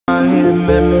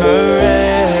remember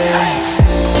it.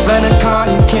 Rent a car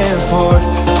you can't afford,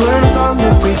 put on a song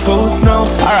that we both know.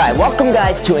 Alright, welcome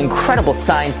guys to Incredible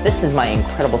Science. This is my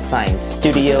Incredible Science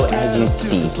studio. As you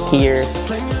see here,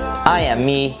 I am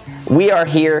me. We are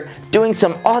here doing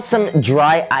some awesome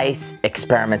dry ice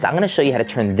experiments. I'm going to show you how to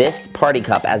turn this party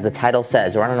cup, as the title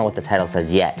says, or I don't know what the title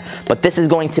says yet, but this is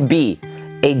going to be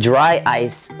a dry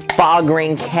ice fog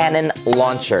ring cannon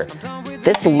launcher.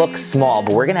 This looks small,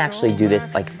 but we're going to actually do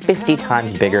this like 50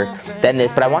 times bigger than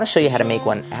this, but I want to show you how to make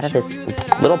one out of this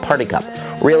little party cup.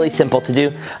 Really simple to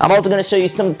do. I'm also going to show you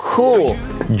some cool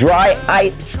dry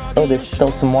ice. Oh, there's still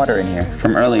some water in here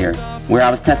from earlier where I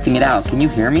was testing it out. Can you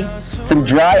hear me? Some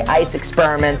dry ice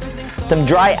experiments, some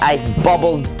dry ice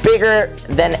bubbles bigger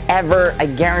than ever. I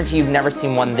guarantee you've never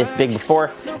seen one this big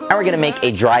before. And we're gonna make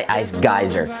a dry ice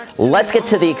geyser. Let's get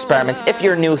to the experiments. If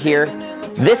you're new here,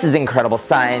 this is Incredible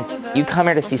Science. You come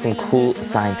here to see some cool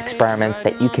science experiments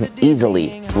that you can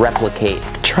easily replicate.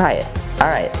 Try it. All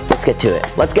right, let's get to it.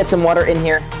 Let's get some water in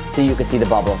here so you can see the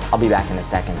bubble. I'll be back in a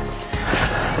second.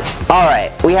 All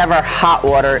right, we have our hot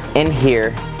water in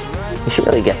here. We should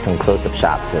really get some close-up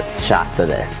shots of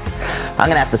this. I'm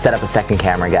gonna have to set up a second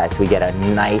camera, guys, so we get a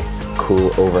nice,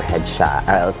 cool overhead shot.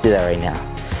 All right, let's do that right now.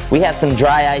 We have some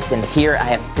dry ice in here. I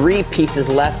have 3 pieces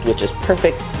left, which is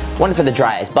perfect. One for the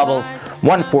dry ice bubbles,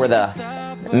 one for the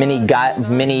mini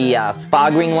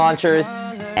fog ring launchers,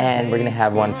 and we're gonna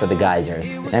have one for the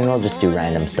geysers. And we'll just do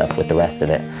random stuff with the rest of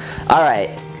it. All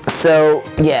right, so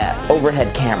yeah,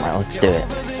 overhead camera, let's do it.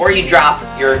 Before you drop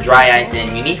your dry ice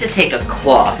in, you need to take a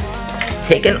cloth.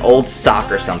 Take an old sock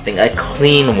or something, a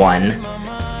clean one,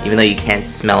 even though you can't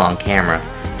smell on camera.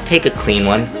 Take a clean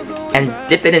one and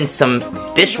dip it in some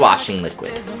dishwashing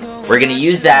liquid. We're gonna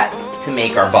use that to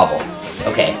make our bubble.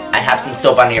 Okay, I have some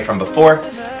soap on here from before.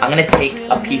 I'm gonna take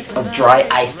a piece of dry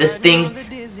ice. This thing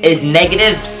is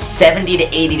negative 70 to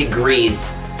 80 degrees,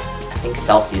 I think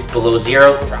Celsius, below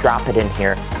zero. Drop it in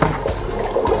here.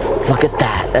 Look at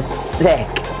that, that's sick.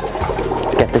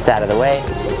 Let's get this out of the way.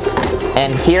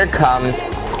 And here comes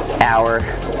our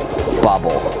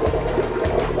bubble.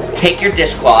 Take your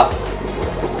dishcloth,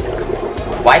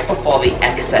 wipe off all the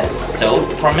excess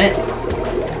soap from it,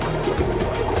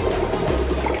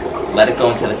 let it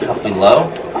go into the cup below,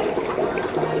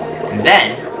 and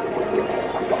then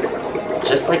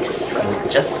just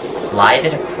slide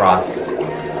it across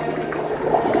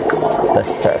the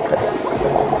surface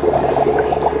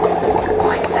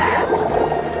like that.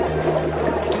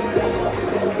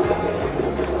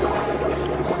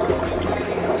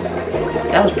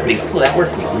 That was pretty cool. That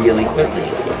worked really quickly.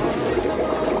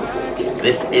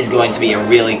 This is going to be a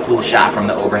really cool shot from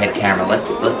the overhead camera.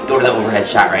 Let's go to the overhead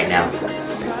shot right now.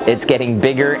 It's getting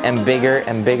bigger and bigger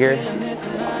and bigger.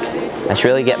 I should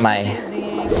really get my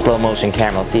slow motion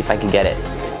camera. Let's see if I can get it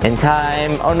in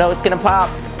time. Oh no, it's gonna pop.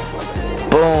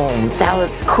 Boom, that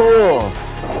was cool.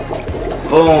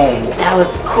 Boom, that was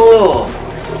cool.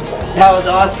 That was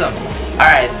awesome. All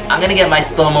right, I'm gonna get my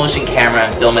slow motion camera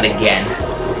and film it again.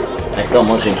 My slow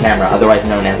motion camera, otherwise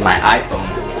known as my iPhone,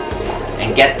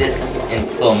 and get this in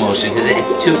slow motion because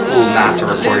it's too cool not to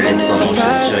record it in slow motion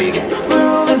to show you guys. We're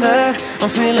over that, I'm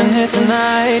feeling it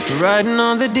tonight, riding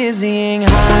on the dizzying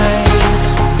heights.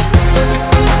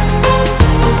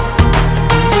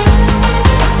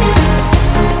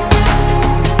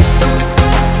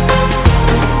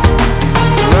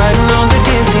 Riding on the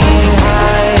dizzying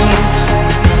heights.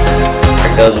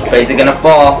 There it goes. Which way is it gonna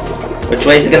fall? Which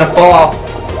way is it gonna fall?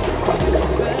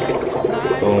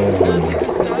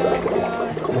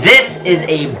 This is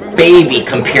a baby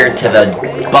compared to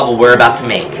the bubble we're about to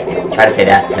make. Try to say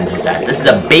that 10 times fast. This is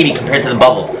a baby compared to the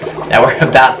bubble that we're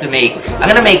about to make. I'm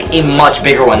gonna make a much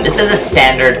bigger one. This is a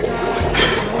standard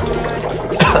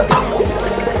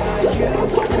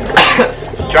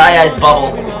dry ice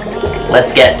bubble.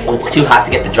 Oh, it's too hot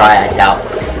to get the dry ice out.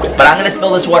 But I'm gonna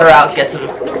spill this water out, get some,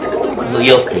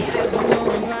 you'll see.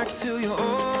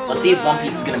 Let's see if one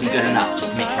piece is gonna be good enough,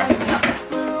 just to make sure I'm enough.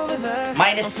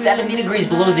 Minus 70 degrees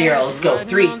below zero. Let's go.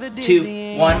 3, 2,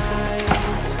 1.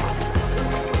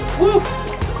 Woo!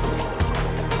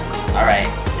 Alright.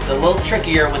 It's a little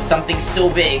trickier with something so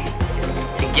big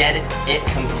to get it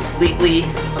completely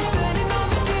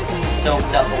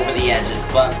soaked up over the edges,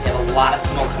 but we have a lot of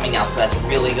smoke coming out, so that's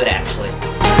really good actually.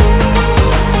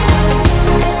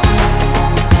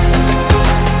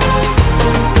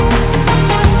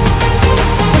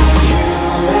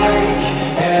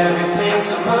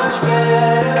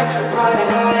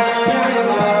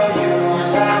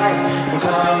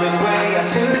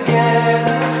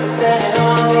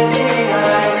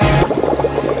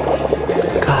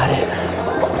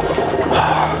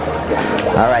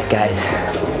 Alright guys,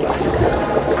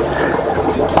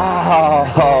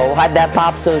 Oh, why'd that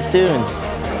pop so soon?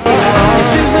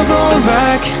 There's no going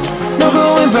back, no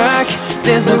going back.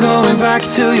 There's no going back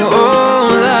to your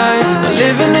old life. Not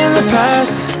living in the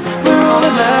past, we're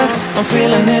over that. I'm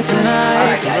feeling it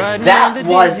tonight. Alright, that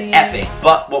was epic,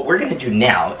 but what we're gonna do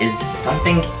now is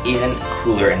something even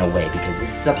cooler in a way, because this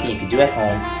is something you can do at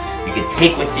home, you can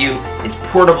take with you, it's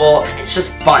portable, and it's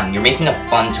just fun. You're making a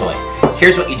fun toy.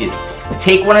 Here's what you do.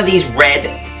 Take one of these red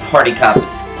party cups,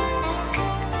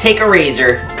 take a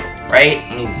razor, right?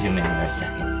 Let me zoom in for a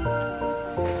second.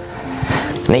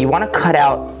 Now you want to cut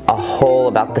out a hole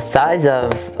about the size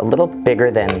of, a little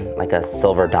bigger than like a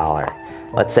silver dollar.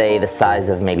 Let's say the size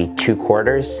of maybe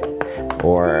 2/4,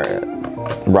 or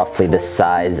roughly the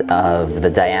size of the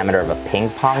diameter of a ping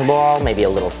pong ball, maybe a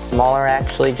little smaller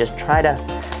actually. Just try to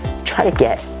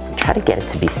get it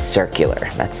to be circular.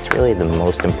 That's really the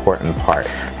most important part.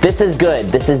 This is good.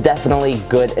 This is definitely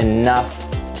good enough.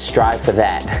 Strive for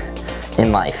that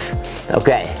in life.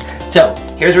 Okay, so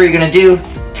here's what you're gonna do.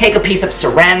 Take a piece of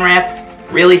saran wrap,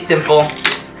 really simple.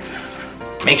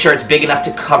 Make sure it's big enough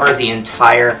to cover the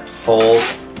entire hole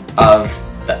of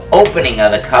the opening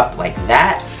of the cup, like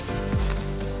that.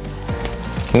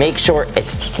 Make sure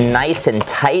it's nice and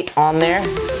tight on there.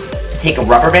 Take a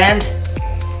rubber band,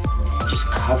 just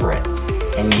cover it,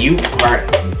 and you are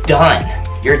done.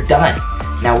 You're done.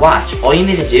 Now watch, all you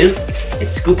need to do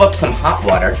is scoop up some hot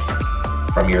water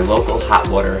from your local hot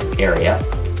water area.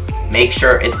 Make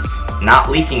sure it's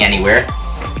not leaking anywhere.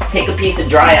 Take a piece of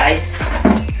dry ice.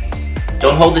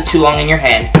 Don't hold it too long in your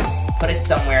hand. Put it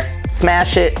somewhere.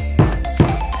 Smash it.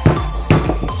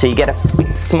 So you get a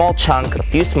small chunk, a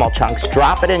few small chunks.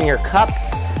 Drop it in your cup.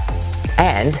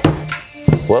 And,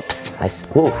 whoops, I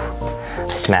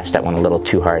smashed that one a little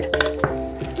too hard.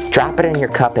 Drop it in your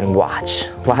cup and watch.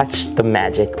 Watch the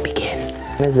magic begin.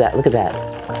 What is that? Look at that.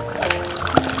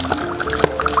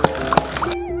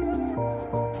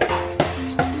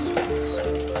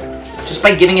 Just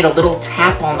by giving it a little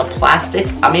tap on the plastic,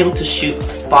 I'm able to shoot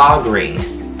fog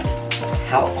rings.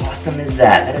 How awesome is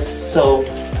that? That is so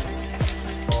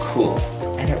cool.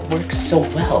 And it works so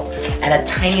well. And a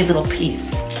tiny little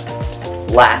piece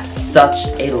lasts such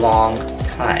a long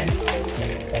time.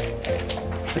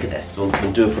 Look at this. We'll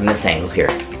do it from this angle here.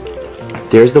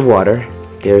 There's the water.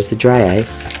 There's the dry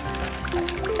ice.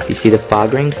 You see the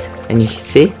fog rings? And you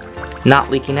see? Not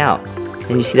leaking out.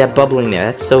 And you see that bubbling there.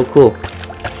 That's so cool.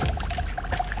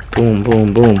 Boom,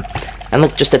 boom, boom. And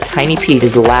look, just a tiny piece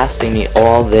is lasting me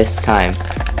all this time.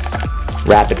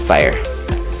 Rapid fire.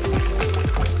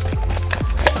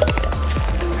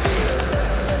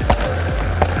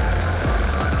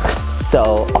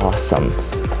 So awesome.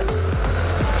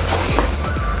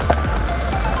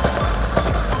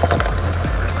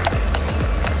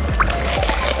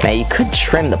 Now you could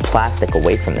trim the plastic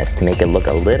away from this to make it look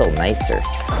a little nicer.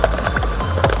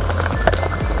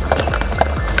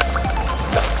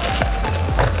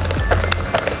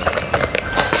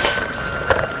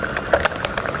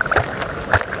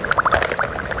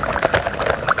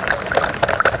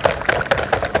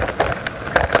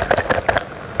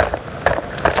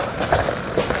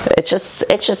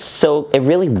 It's just so, it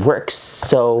really works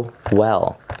so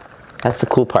well. That's the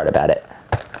cool part about it.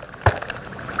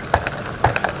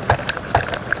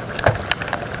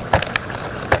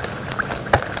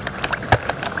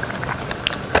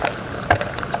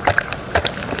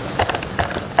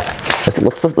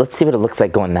 Let's see what it looks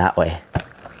like going that way.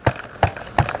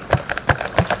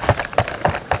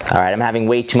 Alright, I'm having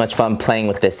way too much fun playing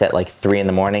with this at like 3 in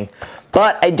the morning.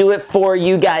 But I do it for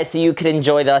you guys so you can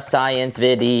enjoy the science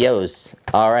videos.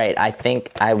 Alright, I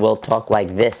think I will talk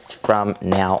like this from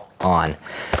now on.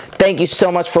 Thank you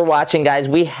so much for watching, guys.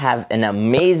 We have an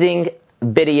amazing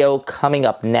video coming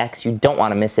up next. You don't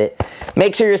want to miss it.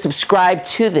 Make sure you're subscribed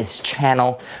to this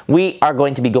channel. We are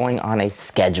going to be going on a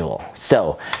schedule.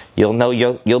 So you'll know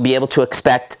you'll be able to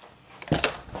expect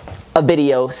a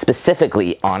video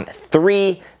specifically on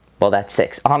 3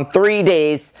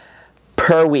 days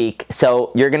per week.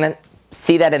 So you're gonna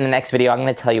see that in the next video. I'm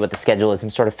gonna tell you what the schedule is. I'm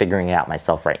sort of figuring it out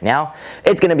myself right now.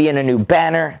 It's gonna be in a new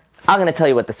banner. I'm gonna tell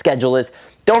you what the schedule is.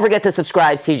 Don't forget to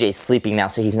subscribe. CJ's sleeping now,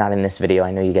 so he's not in this video. I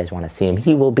know you guys want to see him.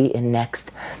 He will be in next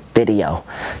video.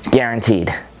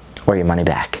 Guaranteed. Or your money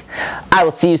back. I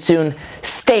will see you soon.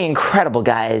 Stay incredible,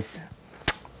 guys.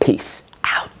 Peace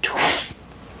out.